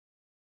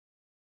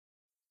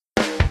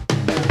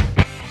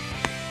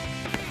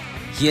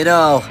You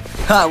know,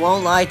 I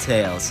won't lie,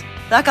 Tails.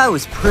 That guy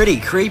was pretty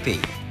creepy.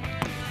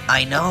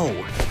 I know.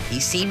 He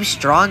seems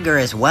stronger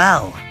as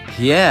well.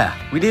 Yeah,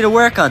 we need to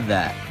work on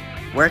that.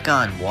 Work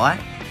on what?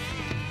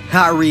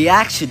 Our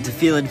reaction to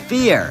feeling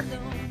fear.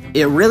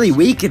 It really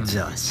weakens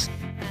us.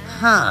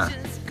 Huh,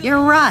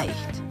 you're right.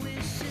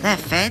 That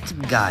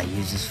Phantom guy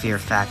uses fear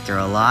factor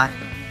a lot,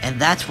 and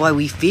that's why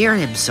we fear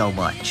him so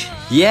much.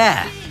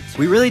 Yeah,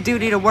 we really do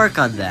need to work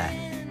on that.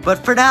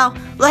 But for now,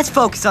 let's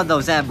focus on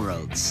those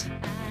emeralds.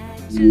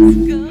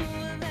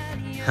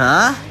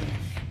 Huh?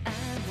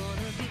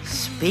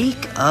 Speak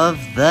of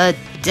the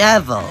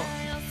devil.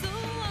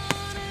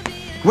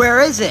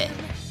 Where is it?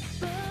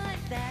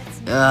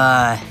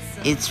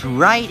 It's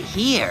right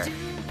here.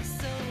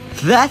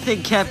 That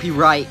thing can't be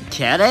right,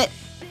 can it?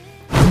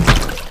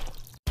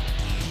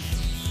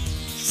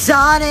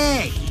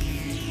 Sonic!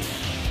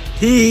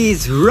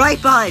 He's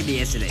right behind me,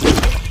 isn't he?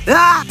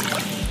 Ah!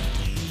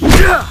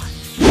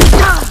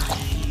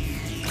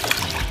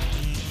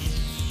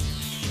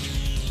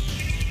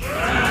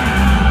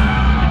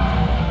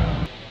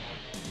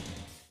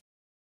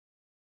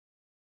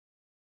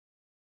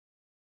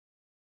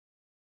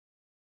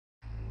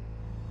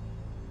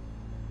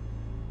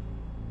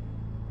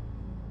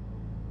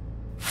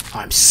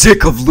 I'm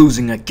sick of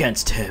losing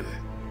against him.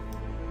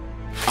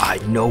 I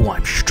know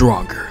I'm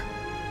stronger.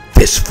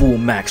 This fool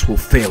Max will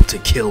fail to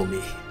kill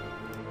me.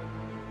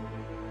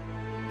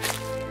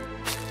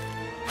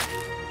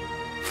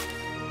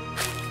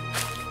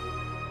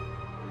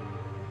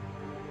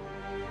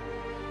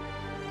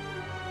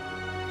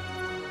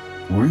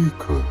 We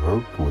could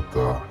help with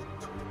that.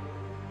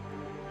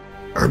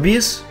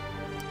 Urbius?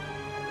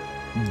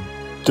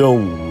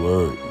 Don't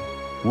worry.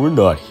 We're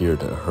not here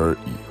to hurt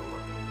you.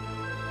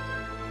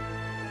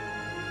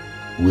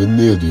 We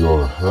need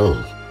your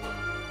help.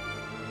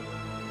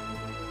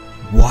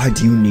 Why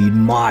do you need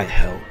my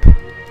help?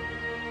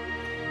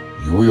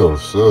 You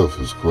yourself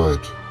is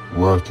quite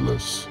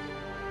worthless.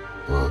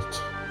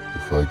 But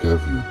if I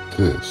give you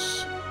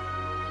this,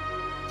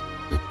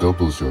 it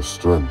doubles your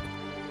strength.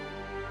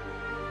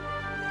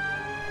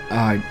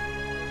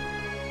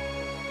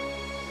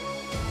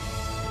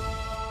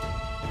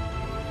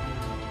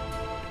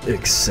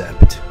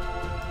 Accept.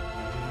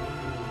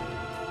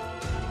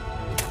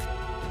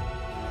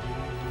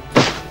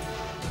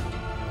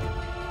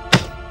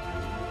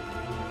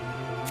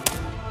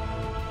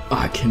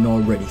 I can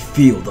already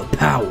feel the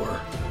power.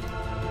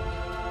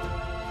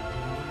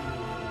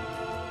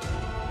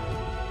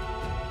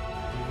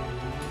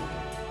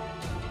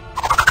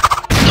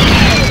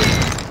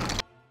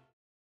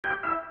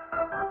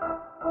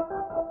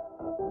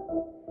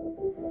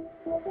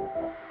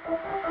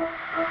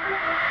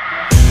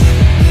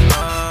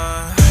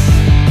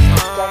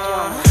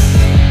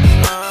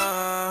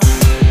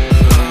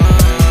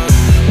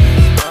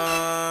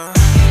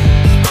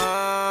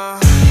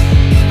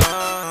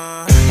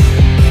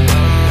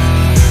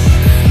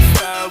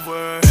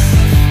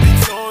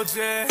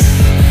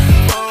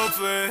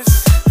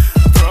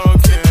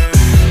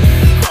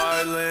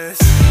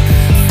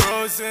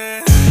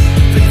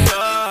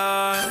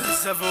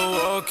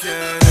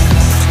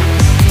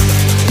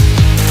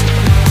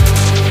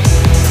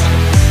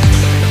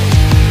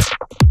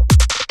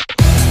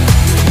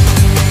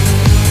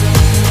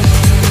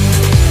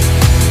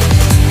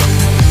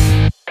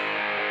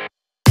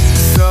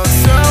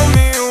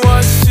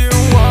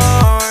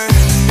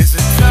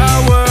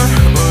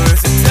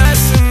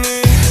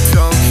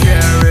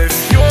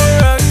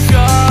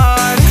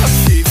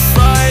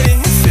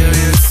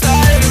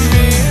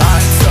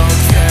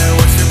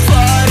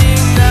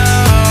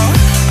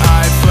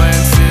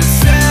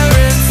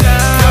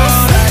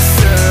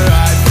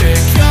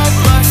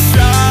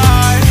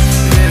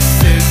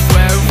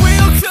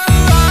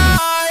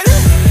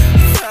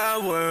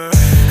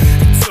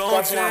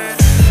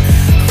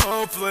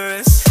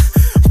 Hopeless,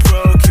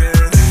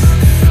 broken,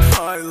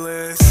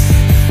 heartless,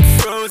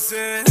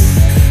 frozen.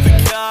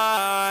 The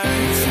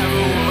gods have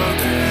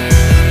awoken.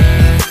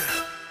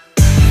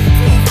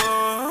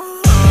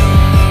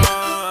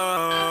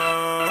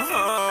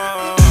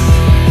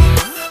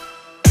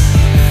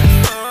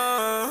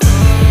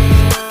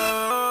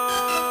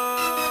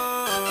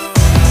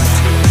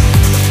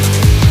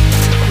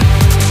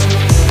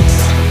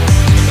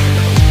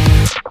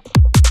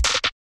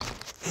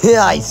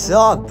 Yeah, I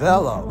saw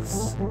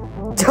Belos.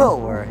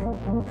 Don't worry,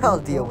 I'll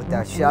deal with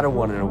that Shadow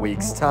One in a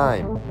week's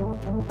time.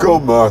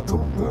 Come at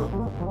him then.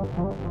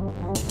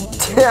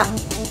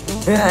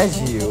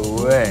 As you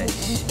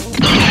wish.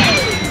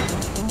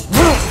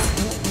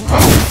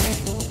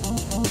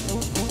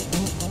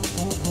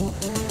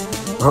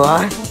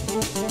 What?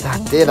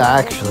 That did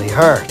actually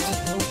hurt.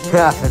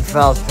 Haven't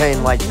felt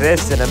pain like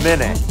this in a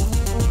minute.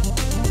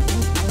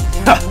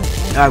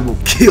 Ha! I will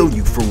kill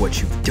you for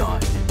what you've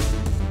done.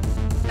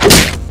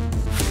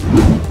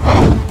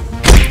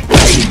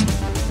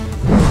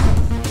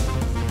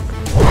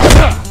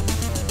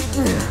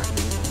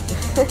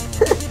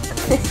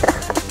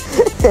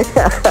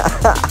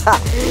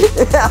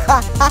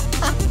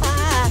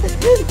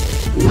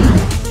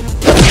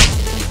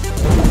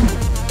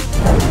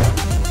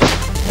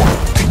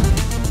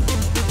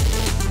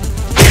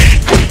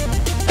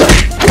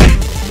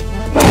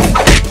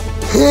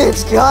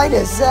 Makes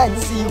kinda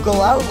sense you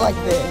go out like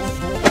this.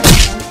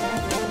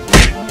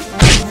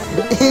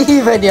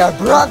 Even your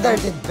brother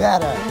did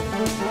better.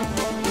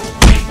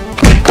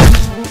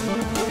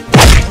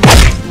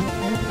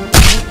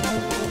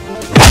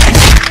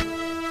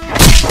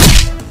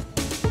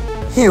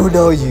 You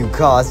know you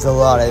caused a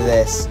lot of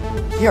this.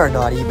 You're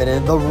not even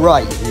in the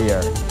right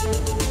here.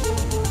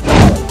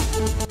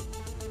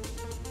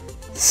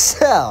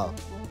 So,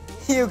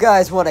 you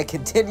guys want to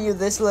continue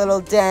this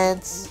little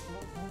dance?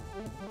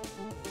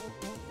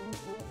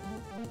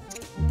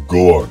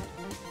 Go on.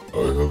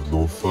 I have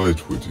no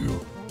fight with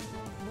you.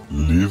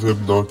 Leave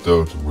him knocked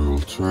out and we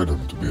will train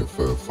him to be a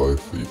fair fight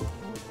for you.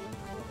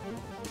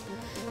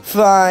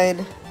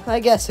 Fine. I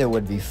guess it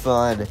would be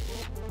fun.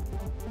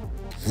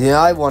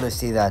 Yeah, I want to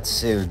see that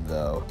soon,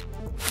 though.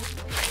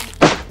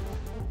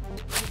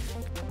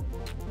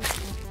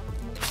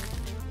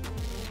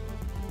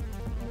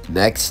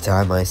 Next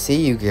time I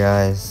see you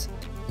guys,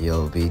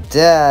 you'll be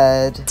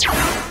dead.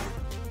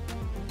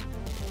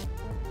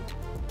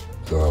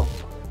 Damn,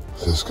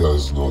 this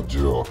guy's no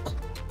joke.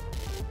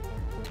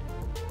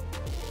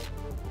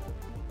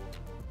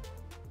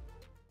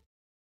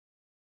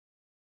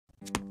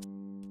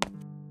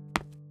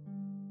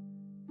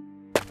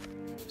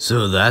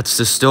 So that's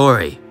the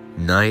story.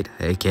 Knight,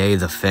 aka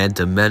the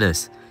Phantom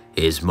Menace,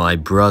 is my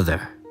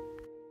brother.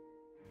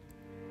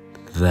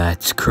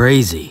 That's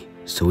crazy.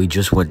 So he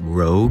just went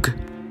rogue?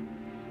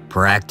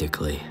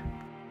 Practically.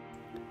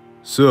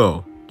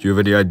 So, do you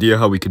have any idea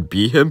how we could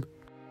beat him?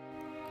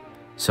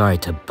 Sorry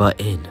to butt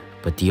in,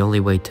 but the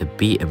only way to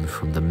beat him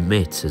from the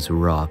myths is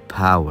raw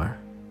power.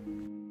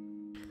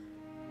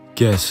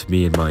 Guess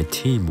me and my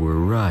team were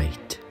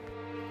right.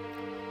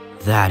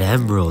 That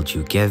emerald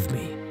you give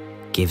me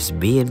gives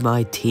me and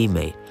my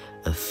teammate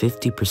a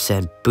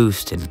 50%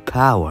 boost in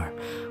power,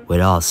 with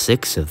all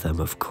 6 of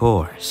them, of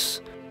course.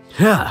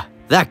 Yeah,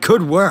 that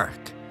could work.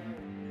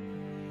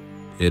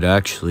 It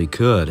actually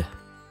could.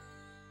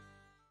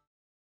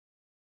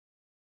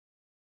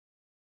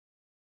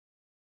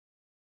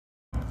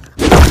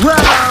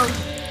 Whoa!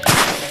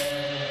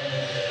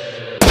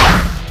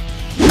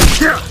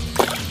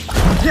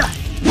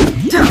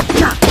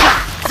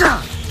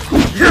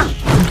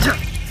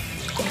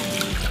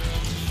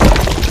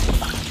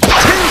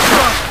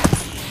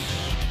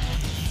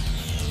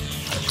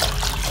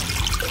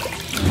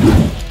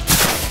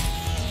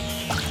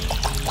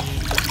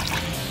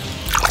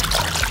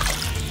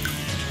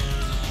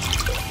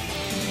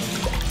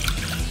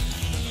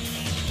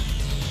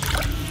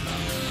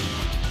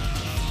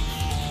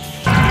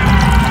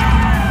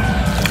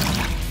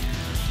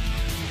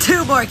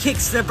 Two more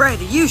kicks to the brain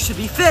and you should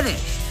be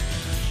finished!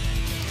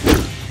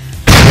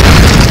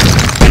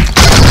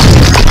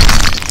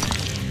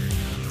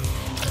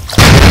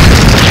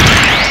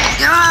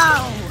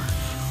 No!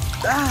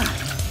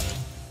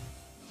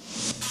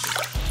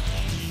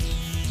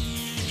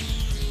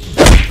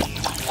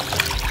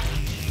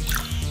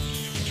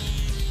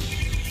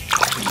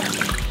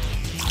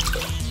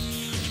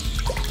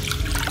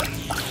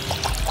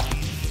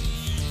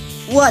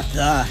 What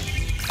the?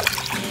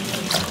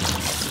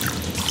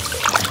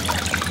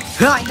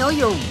 I know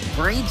your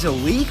brain's a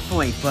weak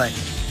point, but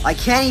I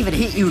can't even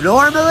hit you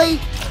normally?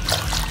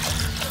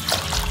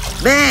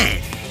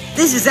 Man,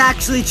 this is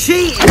actually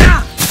cheating!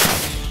 Ah!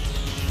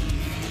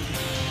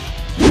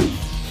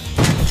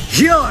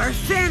 You're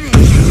finished!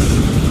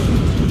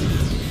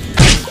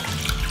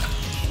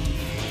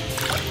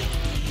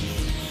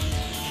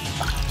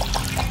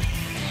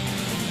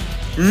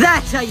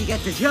 That's how you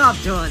get the job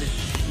done!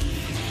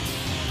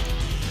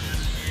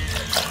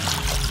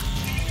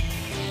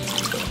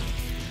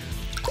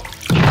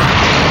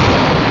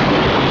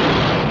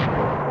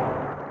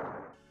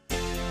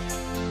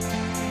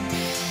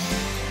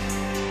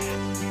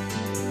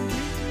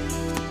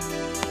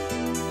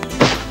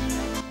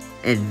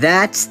 And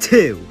that's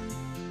 2.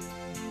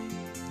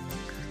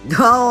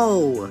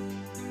 No!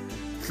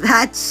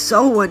 That's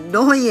so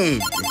annoying!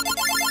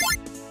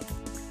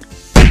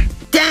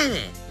 Damn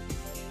it!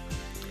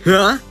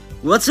 Huh?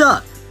 What's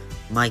up?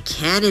 My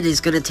cannon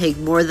is gonna take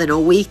more than a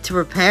week to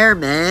repair,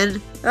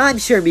 man. I'm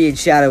sure me and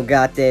Shadow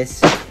got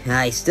this.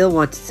 I still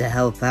wanted to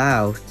help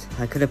out.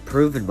 I could have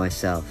proven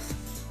myself.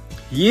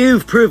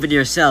 You've proven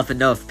yourself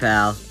enough,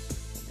 pal.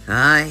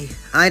 I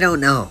don't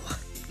know.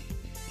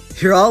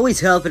 You're always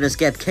helping us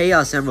get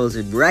Chaos Emeralds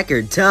in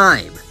record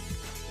time.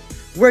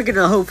 We're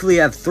gonna hopefully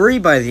have 3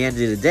 by the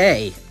end of the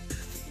day.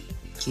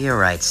 You're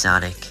right,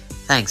 Sonic.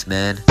 Thanks,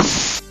 man.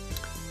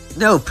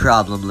 No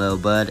problem, little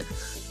bud.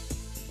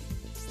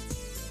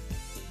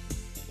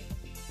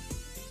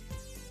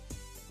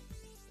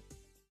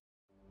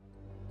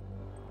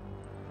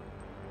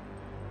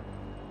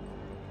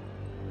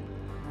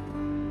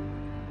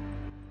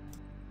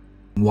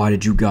 Why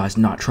did you guys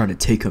not try to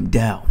take him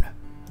down?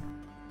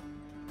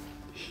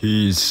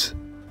 He's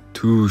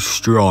too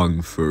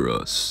strong for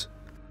us.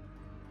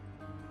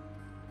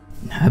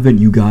 Haven't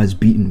you guys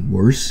beaten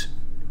worse?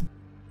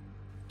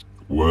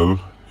 Well,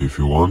 if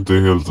you want to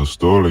hear the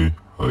story,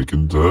 I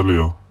can tell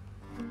you.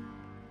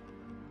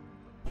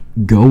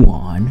 Go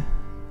on.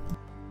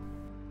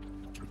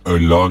 A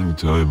long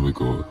time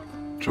ago,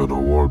 during a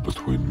war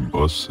between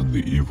us and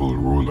the evil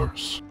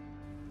rulers,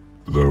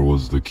 there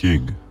was the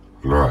king,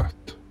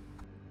 Rat.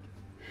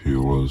 He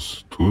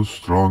was too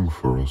strong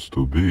for us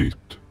to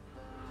beat,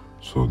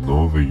 so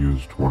Nova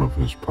used one of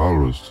his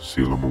powers to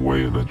seal him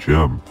away in a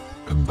gem,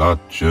 and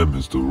that gem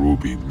is the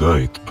ruby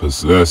Knight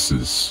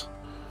possesses.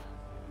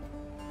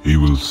 He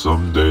will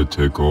someday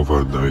take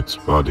over Knight's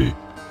body,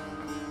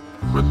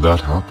 and when that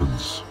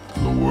happens,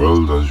 the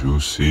world as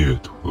you see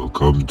it will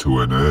come to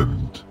an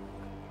end.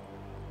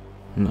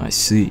 I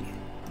see.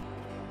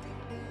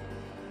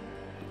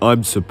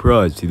 I'm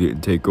surprised he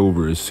didn't take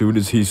over as soon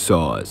as he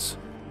saw us.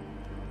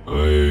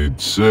 I'd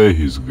say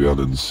he's gone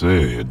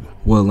insane.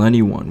 Well,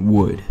 anyone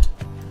would.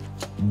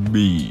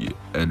 Me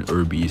and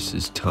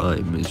Urbius's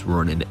time is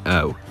running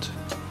out.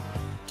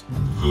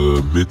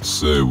 The myths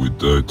say we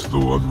died to the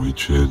one we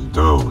chained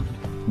down.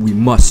 We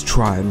must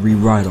try and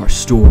rewrite our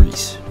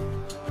stories.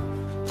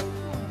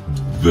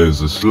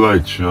 There's a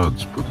slight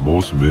chance, but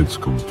most myths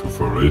come to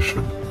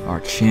fruition. Our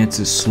chance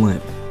is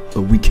slim,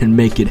 but we can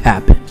make it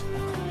happen.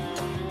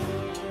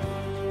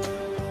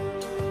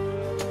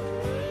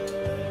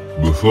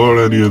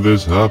 Before any of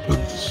this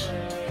happens,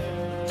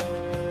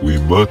 we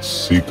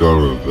must seek our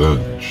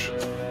revenge.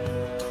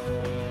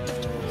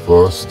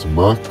 First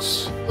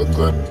Max, and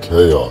then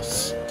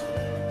Chaos.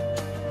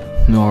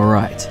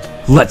 Alright,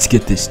 let's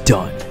get this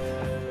done.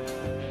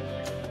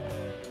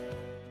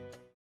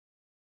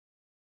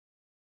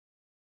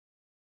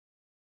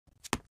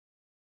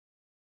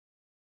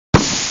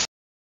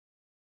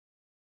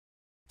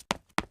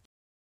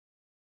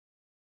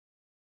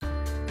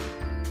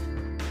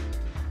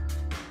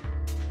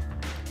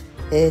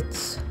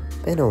 It's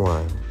been a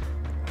while.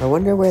 I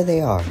wonder where they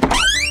are.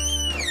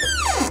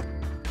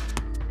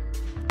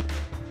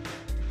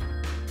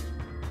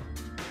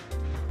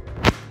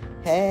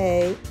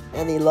 Hey,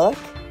 any luck?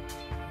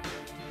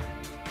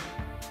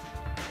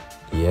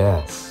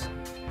 Yes,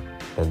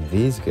 and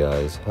these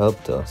guys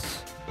helped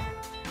us.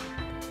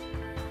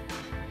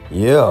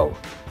 Yo!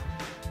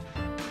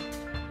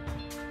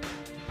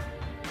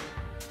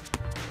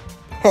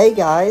 Hey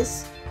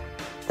guys,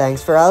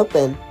 thanks for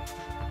helping.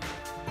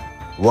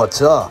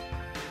 What's up?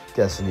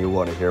 Guessing you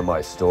want to hear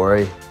my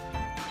story?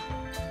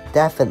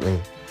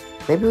 Definitely.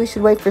 Maybe we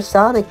should wait for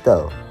Sonic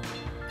though.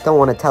 Don't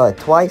want to tell it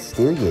twice,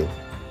 do you?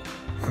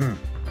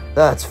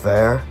 That's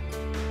fair.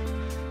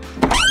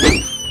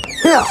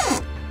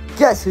 Yeah.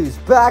 Guess who's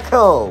back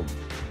home?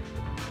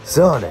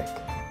 Sonic,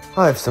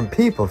 I have some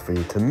people for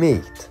you to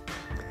meet.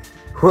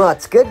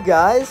 What's good,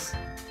 guys?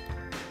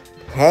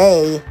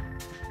 Hey.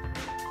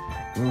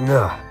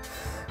 Nah,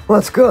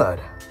 what's good?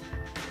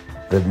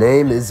 The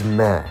name is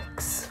Max.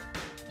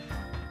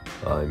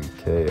 I'm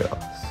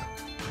Chaos.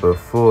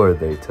 Before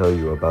they tell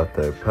you about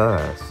their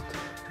past,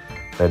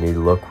 any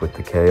luck with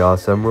the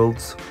Chaos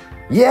Emeralds?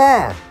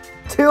 Yeah,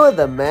 2 of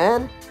them,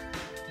 man.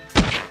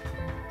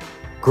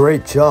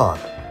 Great job.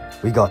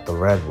 We got the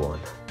red one.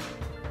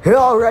 You're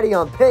already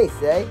on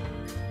pace, eh?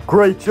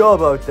 Great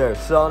job out there,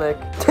 Sonic.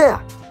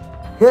 Yeah.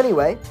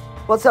 Anyway,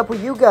 what's up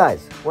with you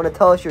guys? Want to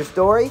tell us your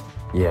story?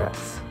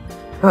 Yes.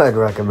 I'd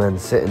recommend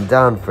sitting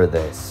down for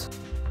this.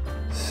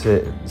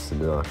 Sitting's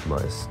not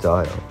my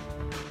style.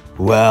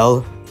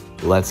 Well,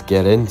 let's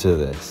get into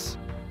this.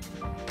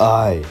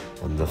 I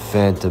am the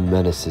Phantom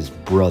Menace's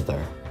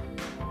brother.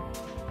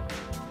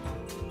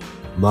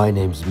 My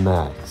name's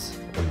Max,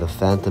 and the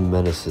Phantom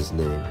Menace's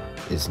name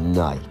is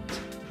Knight.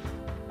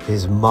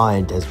 His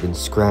mind has been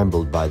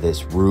scrambled by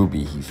this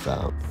ruby he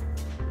found.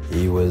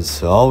 He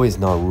was always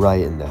not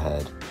right in the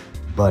head,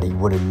 but he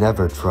would have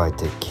never tried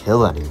to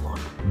kill anyone.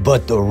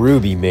 But the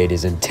ruby made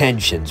his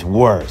intentions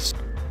worse.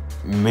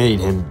 Made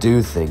him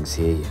do things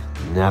he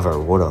never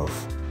would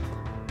have.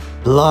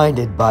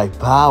 Blinded by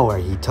power,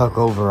 he took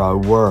over our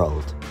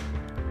world.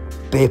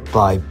 Bit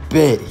by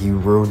bit, he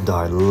ruined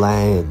our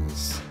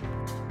lands.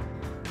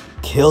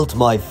 Killed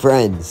my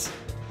friends,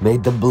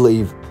 made them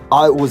believe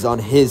I was on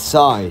his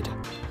side.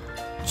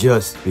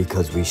 Just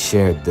because we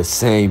shared the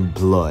same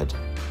blood.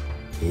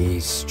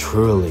 He's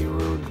truly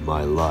ruined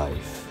my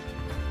life.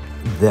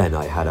 Then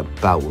I had a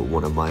bout with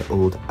one of my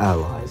old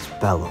allies,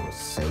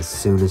 Belos, as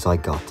soon as I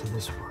got to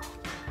this world.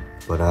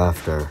 But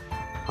after,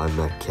 I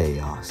met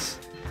Chaos.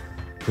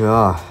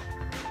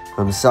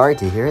 I'm sorry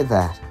to hear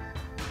that.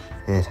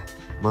 It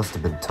must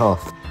have been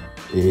tough.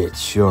 It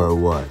sure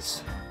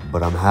was.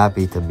 But I'm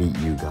happy to meet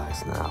you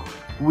guys now.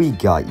 We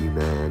got you,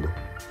 man.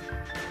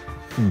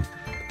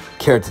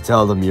 Care to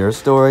tell them your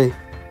story?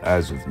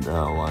 As of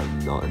now, I'm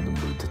not in the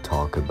mood to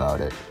talk about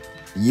it.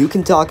 You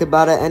can talk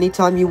about it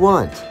anytime you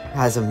want.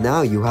 As of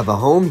now, you have a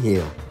home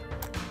here.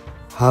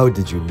 How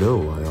did you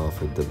know I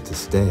offered them to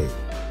stay?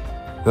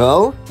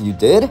 Oh, you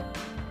did?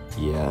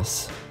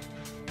 Yes.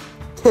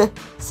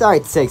 Sorry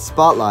to take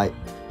spotlight.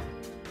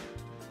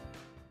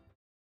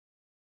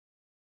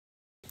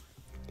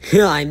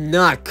 I'm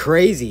not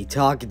crazy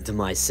talking to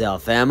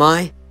myself, am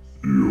I?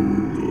 You're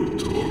not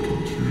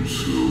talking to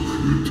yourself,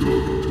 you're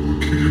talking to a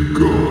king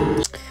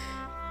god.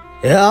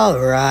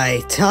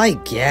 Alright, I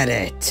get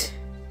it.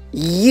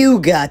 You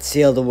got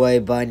sealed away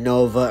by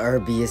Nova,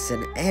 Urbius,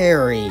 and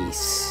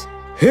Ares.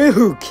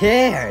 Who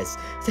cares?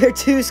 They're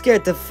too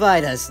scared to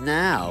fight us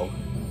now.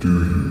 Do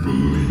you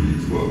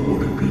believe I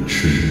wouldn't be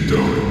chained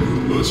down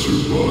in your lesser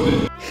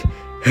body?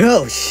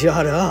 Oh,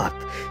 shut up.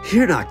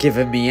 You're not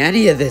giving me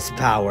any of this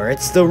power.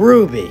 It's the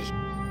ruby.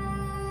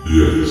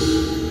 Yes,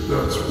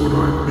 that's what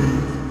I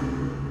mean.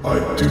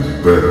 I'd do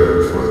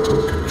better if I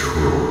took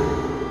control.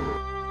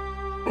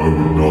 I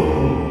would not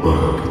hold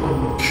back. I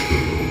would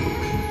kill all the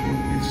people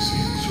we've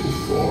seen so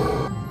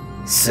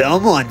far.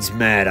 Someone's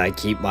mad I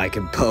keep my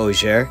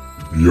composure.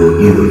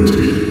 You're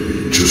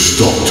irritating me. Just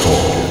stop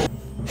talking.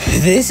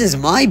 This is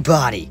my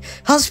body.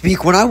 I'll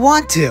speak when I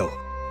want to.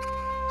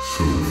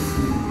 So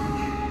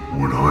foolish.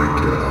 When I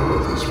get out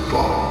of this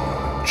body,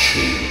 I'm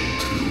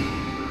chained to.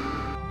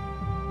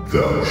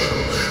 Thou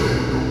shalt show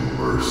no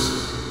mercy.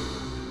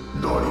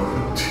 Not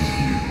even to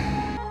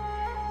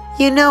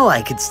you. You know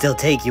I could still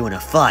take you in a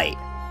fight.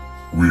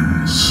 We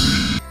will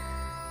see.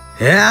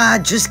 Ah,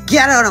 just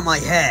get out of my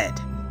head.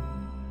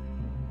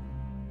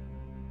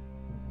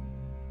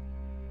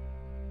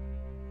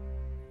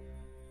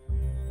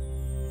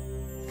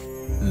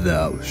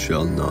 Thou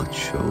shalt not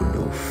show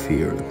no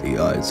fear in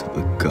the eyes of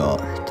a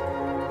god.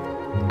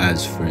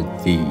 As for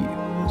thee,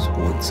 was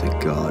once a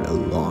god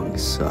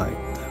alongside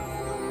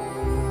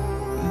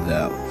them.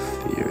 Thou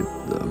feared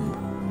them.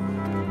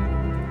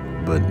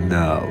 But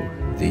now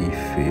thee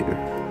fear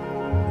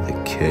the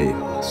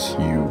chaos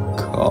you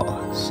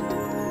caused.